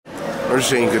We're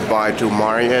saying goodbye to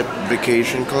Marriot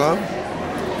Vacation Club.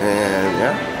 And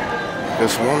yeah,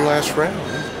 there's one last round.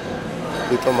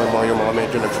 Dito yung mga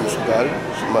medyo nagsusugal.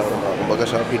 Kumbaga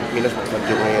sa Pilipinas,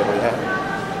 mag-dinero yan.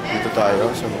 Dito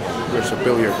tayo. So, there's a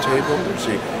billiard table.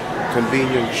 There's a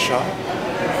convenient shop.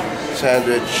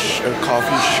 Sandwich,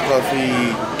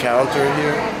 coffee counter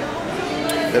here.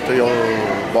 Ito yung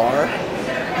bar.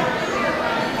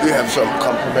 We have some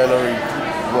complimentary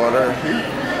water here.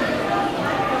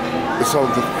 It's all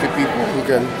the people who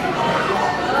can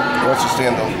want to stay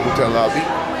in the hotel lobby.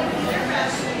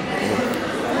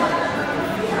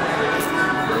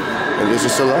 And this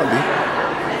is the lobby.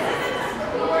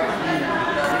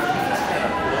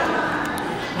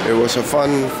 It was a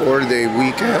fun 4-day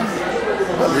weekend.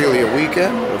 Not really a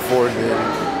weekend, a 4-day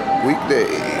weekday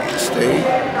stay.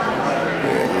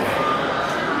 And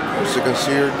there's the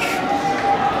concierge.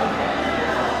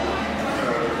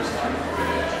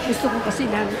 Gusto ko kasi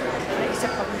na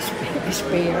isa pa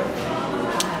spare.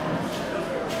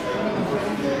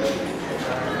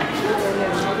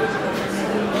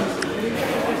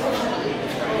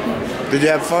 Did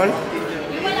you have fun?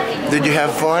 Did you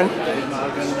have fun?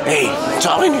 Hey, I'm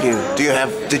talking to you. Did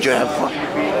you have fun?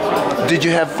 Did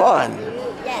you have fun?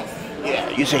 Yes. Yeah,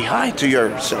 you say hi to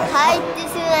yourself. Hi,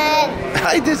 Disneyland.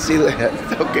 Hi, Disneyland.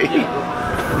 Okay.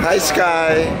 Hi,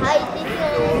 Sky. Hi,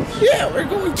 Disneyland. Yeah, we're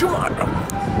going tomorrow.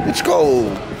 It's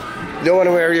cold. You don't want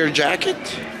to wear your jacket?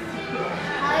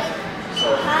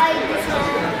 Hi,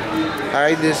 Disneyland.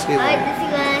 Hi, Disneyland. Hi,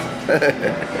 Disneyland.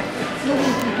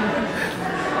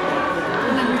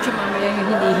 Tingnan mo siya mamaya yung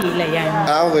hinihila yan.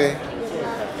 Okay.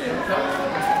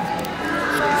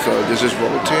 So this is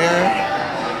Voltaire.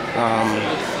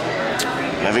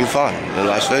 Having fun in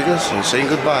Las Vegas and saying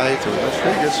goodbye to Las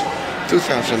Vegas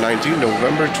 2019,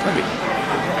 November 20.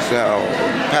 It's now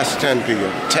past 10 p.m.,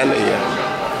 10 a.m.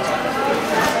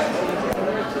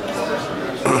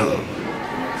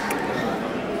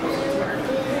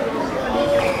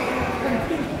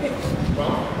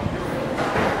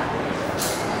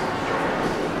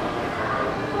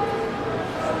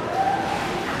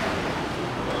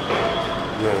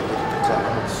 Yeah, look at the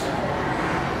clouds.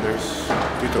 There's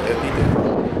Tito Eddie there.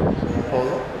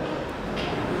 Polo?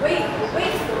 Wait.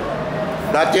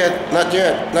 Not yet.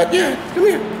 Come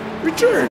here. Return.